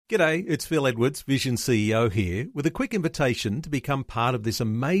G'day, it's Phil Edwards, Vision CEO here, with a quick invitation to become part of this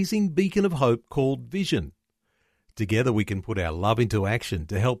amazing beacon of hope called Vision. Together we can put our love into action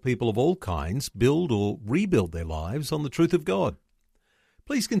to help people of all kinds build or rebuild their lives on the truth of God.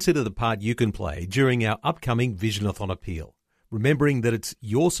 Please consider the part you can play during our upcoming Visionathon appeal, remembering that it's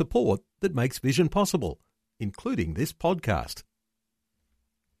your support that makes Vision possible, including this podcast.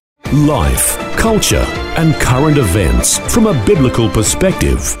 Life, culture and current events from a biblical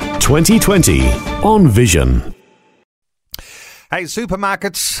perspective. 2020 on Vision. Hey,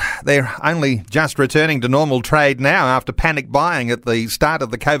 supermarkets, they're only just returning to normal trade now after panic buying at the start of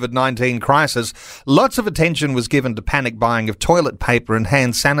the COVID-19 crisis. Lots of attention was given to panic buying of toilet paper and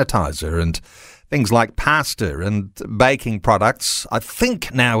hand sanitizer and things like pasta and baking products. I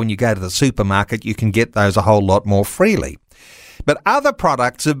think now when you go to the supermarket, you can get those a whole lot more freely. But other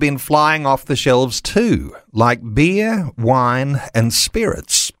products have been flying off the shelves too, like beer, wine and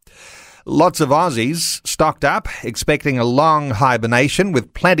spirits. Lots of Aussies stocked up, expecting a long hibernation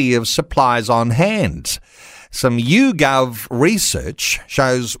with plenty of supplies on hand. Some YouGov research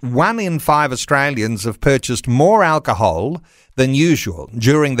shows 1 in 5 Australians have purchased more alcohol than usual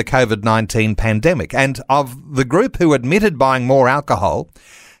during the COVID-19 pandemic. And of the group who admitted buying more alcohol,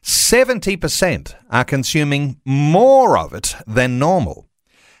 70% are consuming more of it than normal,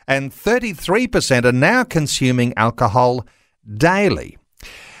 and 33% are now consuming alcohol daily.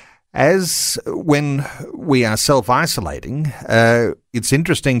 As when we are self-isolating, it's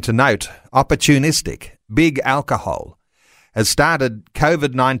interesting to note opportunistic big alcohol has started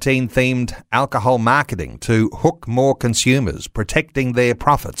COVID-19 themed alcohol marketing to hook more consumers, protecting their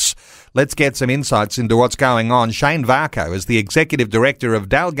profits. Let's get some insights into what's going on. Shane Varco is the Executive Director of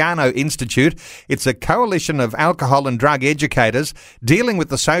Dalgarno Institute. It's a coalition of alcohol and drug educators dealing with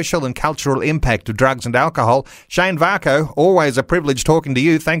the social and cultural impact of drugs and alcohol. Shane Varco, always a privilege talking to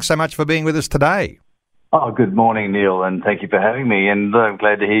you. Thanks so much for being with us today. Oh, good morning, Neil, and thank you for having me. And I'm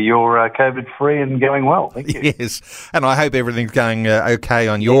glad to hear you're COVID-free and going well. Thank you. Yes, and I hope everything's going okay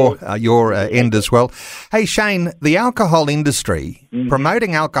on your end as well. Hey, Shane, the alcohol industry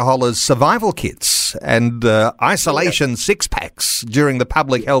promoting alcohol as survival kits and isolation six-packs during the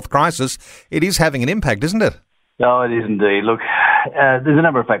public health crisis, it is having an impact, isn't it? No, it is indeed. Look, there's a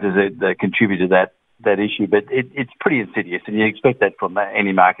number of factors that contribute to that issue, but it's pretty insidious, and you expect that from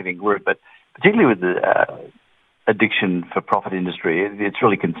any marketing group, but particularly with the addiction for profit industry, it's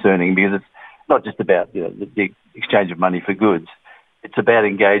really concerning because it's not just about the exchange of money for goods. It's about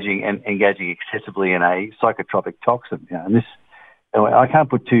engaging excessively in a psychotropic toxin. And this, I can't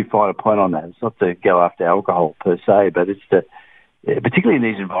put too fine a point on that. It's not to go after alcohol per se, but it's to, particularly in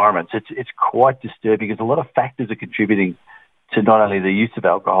these environments, it's quite disturbing because a lot of factors are contributing to not only the use of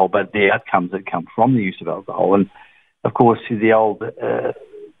alcohol, but the outcomes that come from the use of alcohol. And of course, the old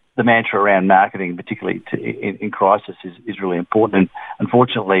the mantra around marketing, particularly in crisis, is really important. And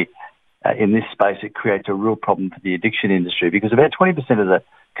unfortunately, in this space, it creates a real problem for the addiction industry because about 20% of the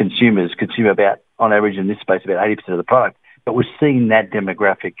consumers consume about, on average in this space, about 80% of the product. But we're seeing that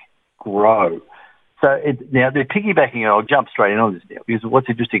demographic grow. So now they're piggybacking, and I'll jump straight in on this now, because what's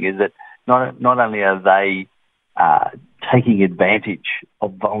interesting is that not only are they taking advantage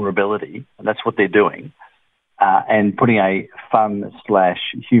of vulnerability, and that's what they're doing, and putting a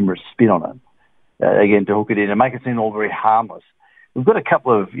fun/humorous spin on it, again, to hook it in and make it seem all very harmless. We've got a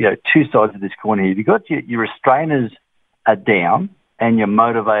couple of, two sides of this coin here. You've got your restrainers are down and your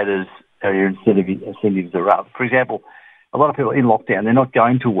motivators, or your incentives are up. For example, a lot of people in lockdown, they're not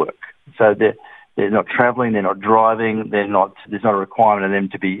going to work. So they're not travelling, they're not driving, there's not a requirement of them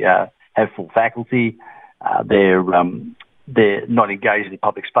to be have full faculty. They're not engaged in the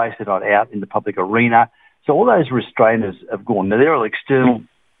public space, they're not out in the public arena. So all those restrainers have gone. Now, they're all external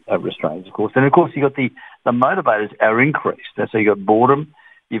restrainers, of course. And, of course, you've got the motivators are increased. So you've got boredom,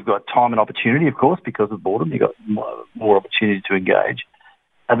 you've got time and opportunity, of course, because of boredom. You've got more opportunity to engage.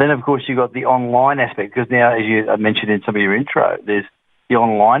 And then, of course, you've got the online aspect, because now, as you mentioned in some of your intro, there's the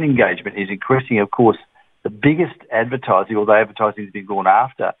online engagement is increasing. Of course, the biggest advertising, although advertising has been gone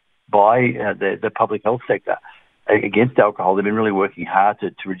after by the public health sector, against alcohol, they've been really working hard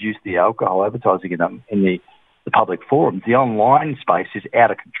to reduce the alcohol advertising in the public forums. The online space is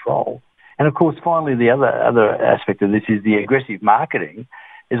out of control. And, of course, finally, the other aspect of this is the aggressive marketing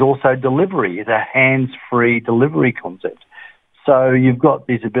is also delivery. It's a hands-free delivery concept. So you've got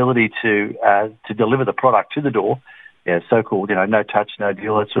this ability to deliver the product to the door, so-called, no touch, no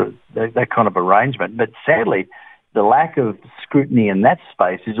deal, that kind of arrangement. But sadly, the lack of scrutiny in that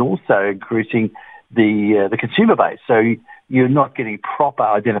space is also increasing the consumer base. So you're not getting proper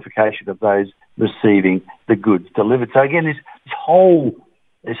identification of those receiving the goods delivered. So again, this whole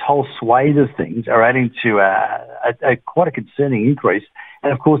this whole swathe of things are adding to quite a concerning increase.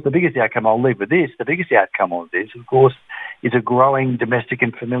 And of course, the biggest outcome, I'll leave with this, the biggest outcome of this, of course, is a growing domestic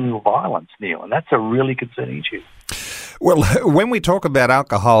and familial violence, Neil, and that's a really concerning issue. Well, when we talk about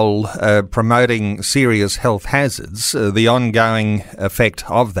alcohol promoting serious health hazards, the ongoing effect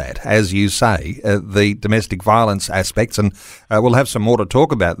of that, as you say, the domestic violence aspects, and we'll have some more to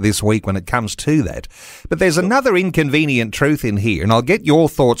talk about this week when it comes to that. But there's another inconvenient truth in here, and I'll get your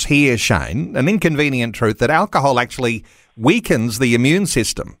thoughts here, Shane, an inconvenient truth that alcohol actually weakens the immune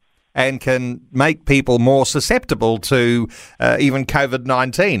system and can make people more susceptible to even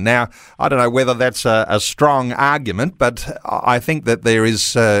COVID-19. Now, I don't know whether that's a strong argument, but I think that there is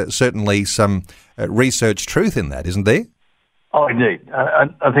certainly some research truth in that, isn't there? Oh, indeed.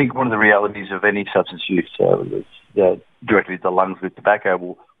 I think one of the realities of any substance use, directly to the lungs with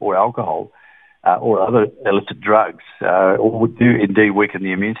tobacco or alcohol, or other illicit drugs, would do indeed weaken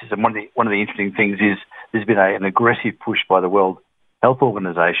the immune system. One of the interesting things is there's been an aggressive push by the World Health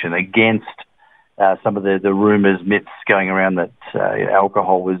Organization against some of the rumours, myths going around that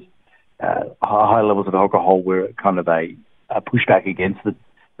alcohol was high levels of alcohol were kind of a pushback against the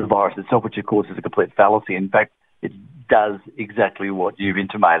virus itself, which of course is a complete fallacy. In fact, it does exactly what you've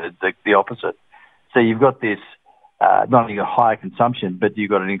intimated, the opposite. So you've got this not only a higher consumption, but you've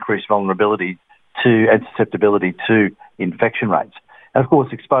got an increased vulnerability to and susceptibility to infection rates. And of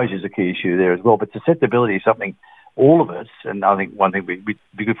course, exposure is a key issue there as well. But susceptibility is something all of us, and I think one thing would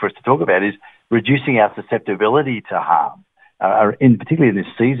be good for us to talk about is reducing our susceptibility to harm, particularly in this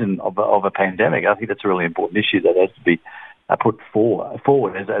season of a pandemic. I think that's a really important issue that has to be put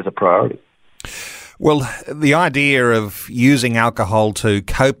forward as a priority. Well, the idea of using alcohol to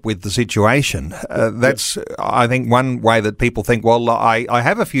cope with the situation, that's, I think, one way that people think, well, I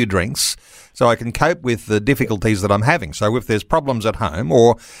have a few drinks so I can cope with the difficulties that I'm having. So if there's problems at home,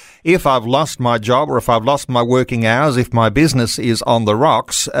 or if I've lost my job, or if I've lost my working hours, if my business is on the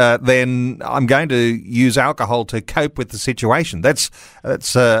rocks, then I'm going to use alcohol to cope with the situation. That's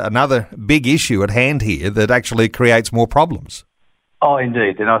another big issue at hand here that actually creates more problems. Oh,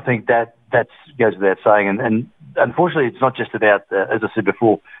 indeed. And I think that goes without saying. And unfortunately, it's not just about, as I said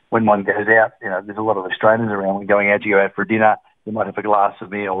before, when one goes out, there's a lot of restrainers around. When going out, you go out for dinner, you might have a glass of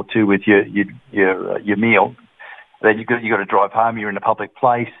meal or two with your meal. Then you've got to drive home, you're in a public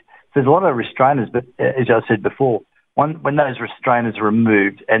place. So there's a lot of restrainers, but as I said before, when those restrainers are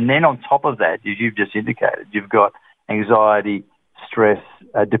removed, and then on top of that, as you've just indicated, you've got anxiety, stress,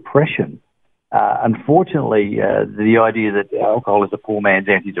 depression. Unfortunately, the idea that alcohol is a poor man's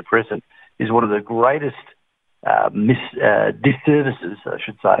antidepressant is one of the greatest disservices, I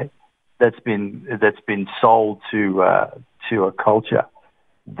should say, that's been sold to a culture.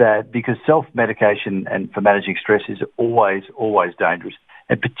 That because self-medication and for managing stress is always dangerous,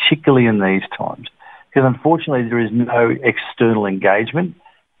 and particularly in these times, because unfortunately there is no external engagement.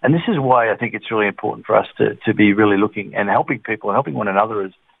 And this is why I think it's really important for us to be really looking and helping people and helping one another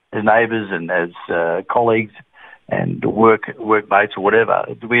as neighbours and as colleagues and workmates or whatever.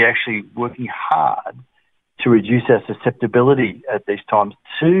 We're actually working hard to reduce our susceptibility at these times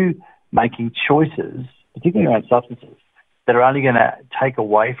to making choices, particularly around substances, that are only going to take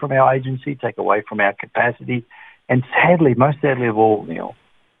away from our agency, take away from our capacity, and sadly, most sadly of all, Neil,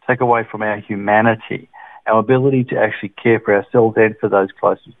 take away from our humanity, our ability to actually care for ourselves and for those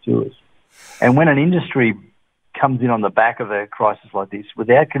closest to us. And when an industry comes in on the back of a crisis like this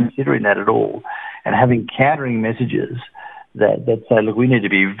without considering that at all and having countering messages that say, look, we need to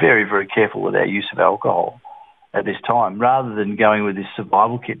be very, very careful with our use of alcohol at this time, rather than going with this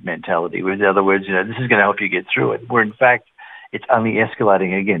survival kit mentality, where in other words, this is going to help you get through it, where in fact it's only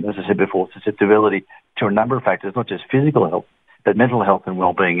escalating again, as I said before, susceptibility to a number of factors, not just physical health, but mental health and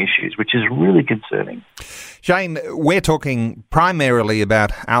wellbeing issues, which is really concerning. Shane, we're talking primarily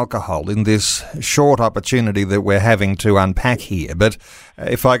about alcohol in this short opportunity that we're having to unpack here. But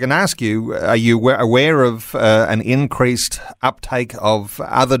if I can ask you, are you aware of an increased uptake of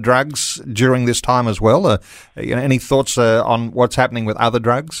other drugs during this time as well? Any thoughts on what's happening with other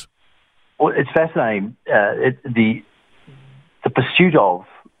drugs? Well, it's fascinating. The pursuit of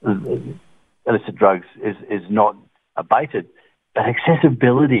illicit drugs is not abated, but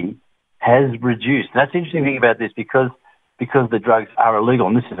accessibility has reduced. And that's the interesting thing about this, because the drugs are illegal,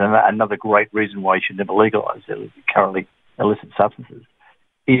 and this is another great reason why you should never legalise currently illicit substances,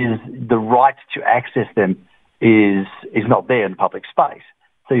 is the right to access them is not there in public space.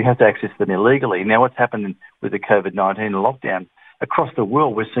 So you have to access them illegally. Now, what's happened with the COVID-19 lockdown, across the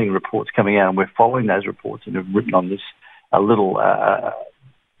world, we're seeing reports coming out, and we're following those reports and have written on this a little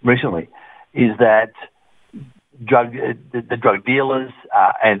recently, is that the drug dealers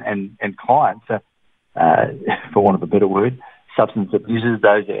and clients, for want of a better word, substance abusers,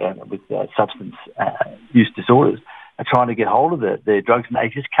 those with substance use disorders, are trying to get hold of their drugs and they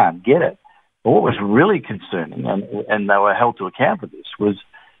just can't get it. But what was really concerning, and they were held to account for this, was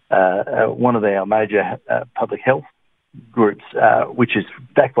one of our major public health groups, which is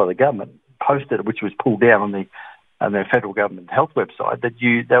backed by the government, posted, which was pulled down on the federal government health website, that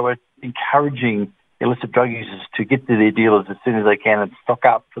they were encouraging illicit drug users to get to their dealers as soon as they can and stock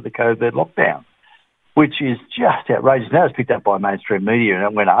up for the COVID lockdown, which is just outrageous. Now it's picked up by mainstream media and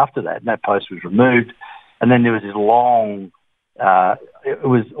it went after that, and that post was removed. And then there was this long, it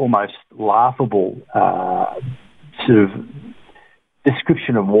was almost laughable sort of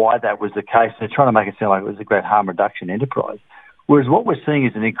description of why that was the case. They're trying to make it sound like it was a great harm reduction enterprise. Whereas what we're seeing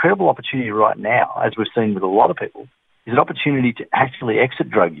is an incredible opportunity right now, as we've seen with a lot of people, is an opportunity to actually exit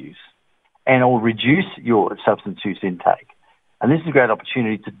drug use or reduce your substance use intake. And this is a great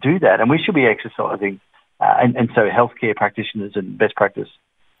opportunity to do that. And we should be exercising, and so healthcare practitioners and best practice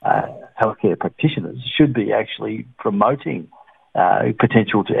healthcare practitioners should be actually promoting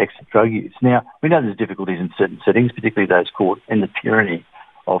potential to exit drug use. Now, we know there's difficulties in certain settings, particularly those caught in the tyranny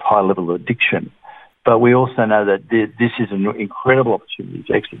of high-level addiction. But we also know that this is an incredible opportunity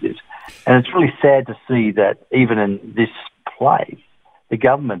to exit this. And it's really sad to see that even in this place, the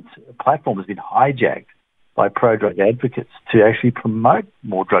government platform has been hijacked by pro-drug advocates to actually promote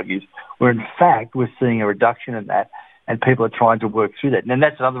more drug use, where in fact we're seeing a reduction in that and people are trying to work through that. And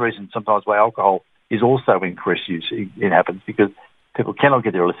that's another reason sometimes why alcohol is also increased use. It happens because people cannot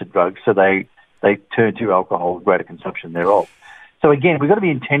get their illicit drugs, so they turn to alcohol, greater consumption thereof. So again, we've got to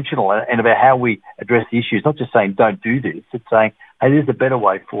be intentional and about how we address the issues, not just saying don't do this, it's saying, hey, there's a better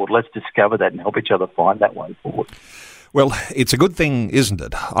way forward. Let's discover that and help each other find that way forward. Well, it's a good thing, isn't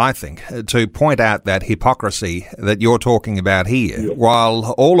it, I think, to point out that hypocrisy that you're talking about here. Yeah.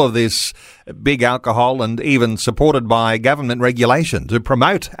 While all of this big alcohol and even supported by government regulation to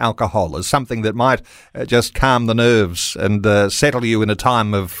promote alcohol as something that might just calm the nerves and settle you in a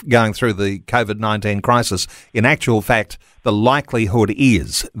time of going through the COVID-19 crisis, in actual fact, the likelihood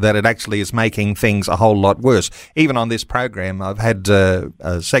is that it actually is making things a whole lot worse. Even on this program, I've had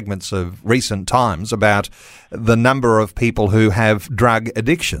segments of recent times about the number of people who have drug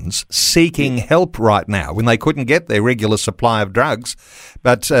addictions seeking help right now when they couldn't get their regular supply of drugs.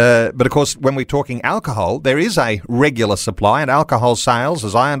 But of course, when we're talking alcohol, there is a regular supply, and alcohol sales,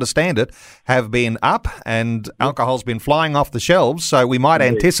 as I understand it, have been up and alcohol's been flying off the shelves. So we might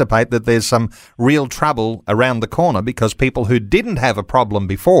anticipate that there's some real trouble around the corner because people who didn't have a problem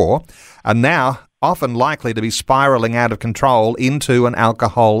before are now often likely to be spiralling out of control into an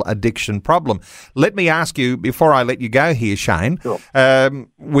alcohol addiction problem. Let me ask you, before I let you go here, Shane, sure.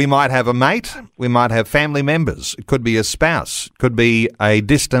 We might have a mate, we might have family members, it could be a spouse, it could be a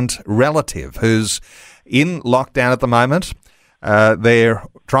distant relative who's in lockdown at the moment. They're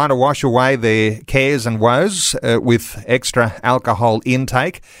trying to wash away their cares and woes with extra alcohol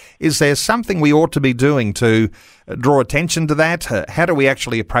intake. Is there something we ought to be doing to draw attention to that? How do we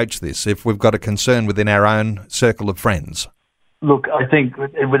actually approach this if we've got a concern within our own circle of friends? Look, I think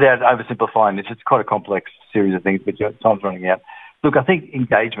without oversimplifying this, it's quite a complex series of things, but time's running out. Look, I think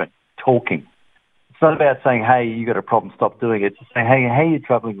engagement, talking. It's not about saying, hey, you got a problem, stop doing it. It's saying, hey, how are you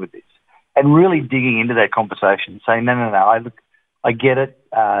travelling with this? And really digging into that conversation, saying, no, I get it.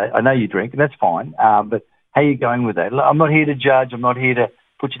 I know you drink, and that's fine. But how are you going with that? I'm not here to judge. I'm not here to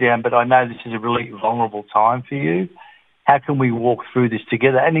put you down, but I know this is a really vulnerable time for you. How can we walk through this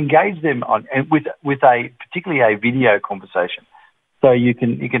together and engage them with particularly a video conversation, so you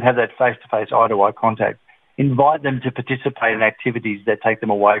can have that face-to-face, eye-to-eye contact. Invite them to participate in activities that take them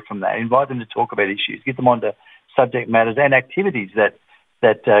away from that. Invite them to talk about issues. Get them onto subject matters and activities that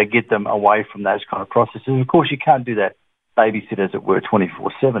get them away from those kind of processes. And of course, you can't do that babysit, as it were,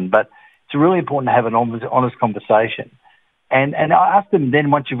 24/7. But it's really important to have an honest conversation. And I ask them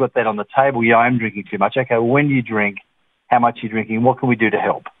then, once you've got that on the table, I'm drinking too much. Okay, well, when do you drink? How much are you drinking? What can we do to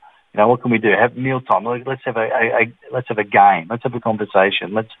help? What can we do? Have mealtime. Let's have a game. Let's have a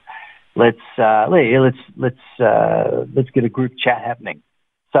conversation. Let's get a group chat happening.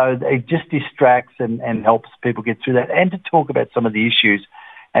 So it just distracts and helps people get through that, and to talk about some of the issues.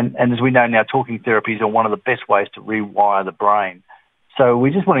 And as we know now, talking therapies are one of the best ways to rewire the brain. So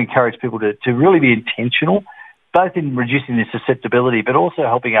we just want to encourage people to really be intentional, both in reducing their susceptibility, but also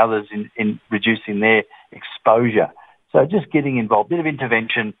helping others in reducing their exposure. So just getting involved, a bit of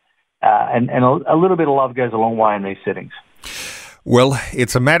intervention, and a little bit of love goes a long way in these settings. Well,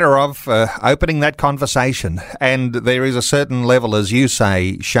 it's a matter of opening that conversation, and there is a certain level, as you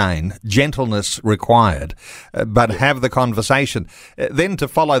say, Shane, gentleness required, but have the conversation. Then to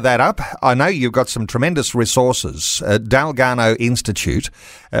follow that up, I know you've got some tremendous resources. Dalgarno Institute,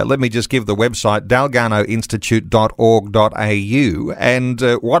 let me just give the website, dalgarnoinstitute.org.au, and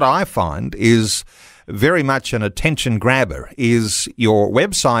what I find is very much an attention grabber is your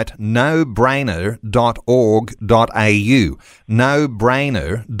website, nobrainer.org.au.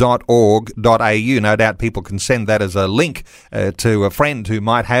 Nobrainer.org.au. No doubt people can send that as a link to a friend who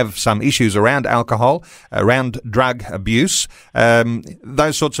might have some issues around alcohol, around drug abuse.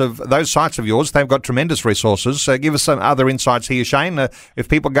 Those sites of yours, they've got tremendous resources. Give us some other insights here, Shane. If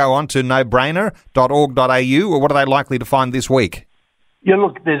people go on to nobrainer.org.au, what are they likely to find this week? Yeah,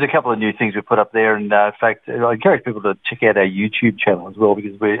 look, there's a couple of new things we put up there, and in fact, I encourage people to check out our YouTube channel as well,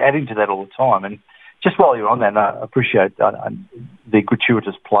 because we're adding to that all the time. And just while you're on that, I appreciate the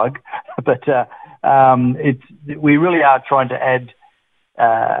gratuitous plug, but we really are trying to add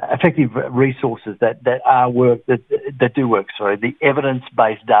effective resources that do work. The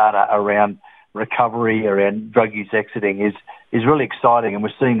evidence-based data around recovery, around drug use exiting is really exciting, and we're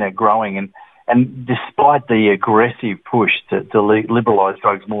seeing that growing. And despite the aggressive push to liberalise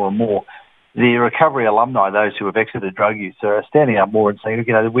drugs more and more, the recovery alumni, those who have exited drug use, are standing up more and saying,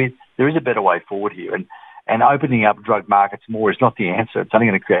 there is a better way forward here. And opening up drug markets more is not the answer. It's only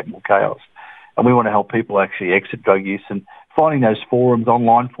going to create more chaos. And we want to help people actually exit drug use. And finding those forums,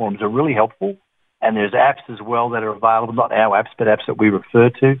 online forums, are really helpful. And there's apps as well that are available, not our apps, but apps that we refer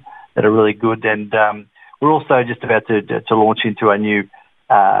to that are really good. And we're also just about to launch into a new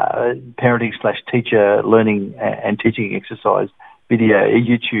parenting/teacher learning and teaching exercise video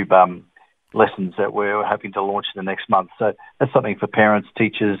YouTube lessons that we're hoping to launch in the next month. So that's something for parents,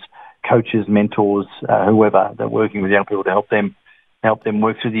 teachers, coaches, mentors, whoever that are working with young people to help them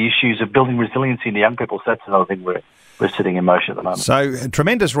work through the issues of building resiliency in the young people. So that's another thing we're sitting in motion at the moment. So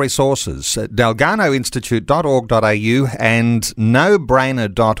tremendous resources at dalgarnoinstitute.org.au and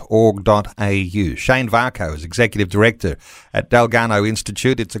nobrainer.org.au. Shane Varco is Executive Director at Dalgarno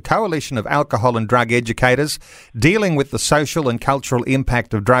Institute. It's a coalition of alcohol and drug educators dealing with the social and cultural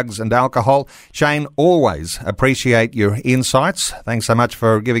impact of drugs and alcohol. Shane, always appreciate your insights. Thanks so much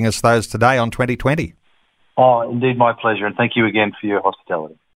for giving us those today on 2020. Oh, indeed, my pleasure. And thank you again for your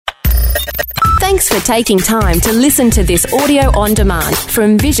hospitality. Thanks for taking time to listen to this audio on demand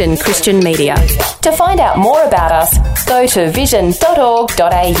from Vision Christian Media. To find out more about us, go to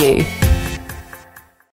vision.org.au.